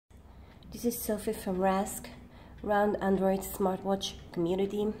This is Sophie from Rask, around Android smartwatch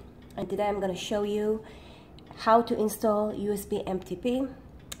community, and today I'm going to show you how to install USB MTP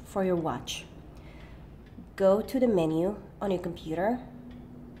for your watch. Go to the menu on your computer,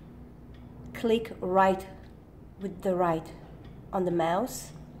 click right with the right on the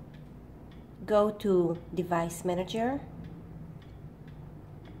mouse, go to Device Manager,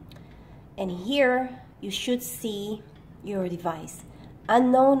 and here you should see your device,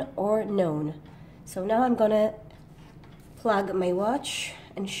 unknown or known. So now I'm gonna plug my watch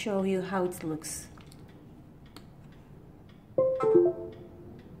and show you how it looks.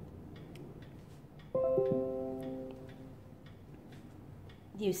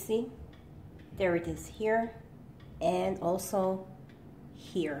 Do you see? There it is here and also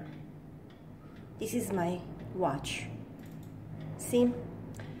here. This is my watch. See?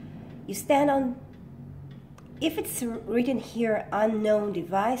 You stand on, if it's written here unknown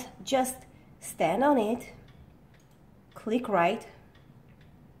device, just stand on it, click right,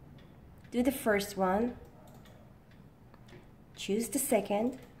 do the first one, choose the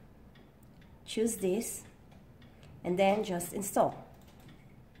second, choose this, and then just install.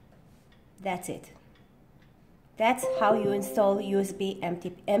 That's it. That's how you install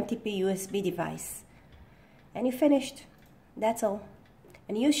MTP USB device. And you finished. That's all.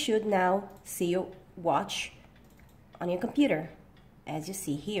 And you should now see your watch on your computer, as you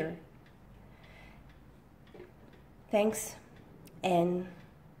see here. Thanks, and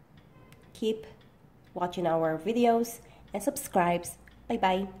keep watching our videos and subscribe. Bye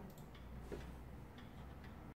bye.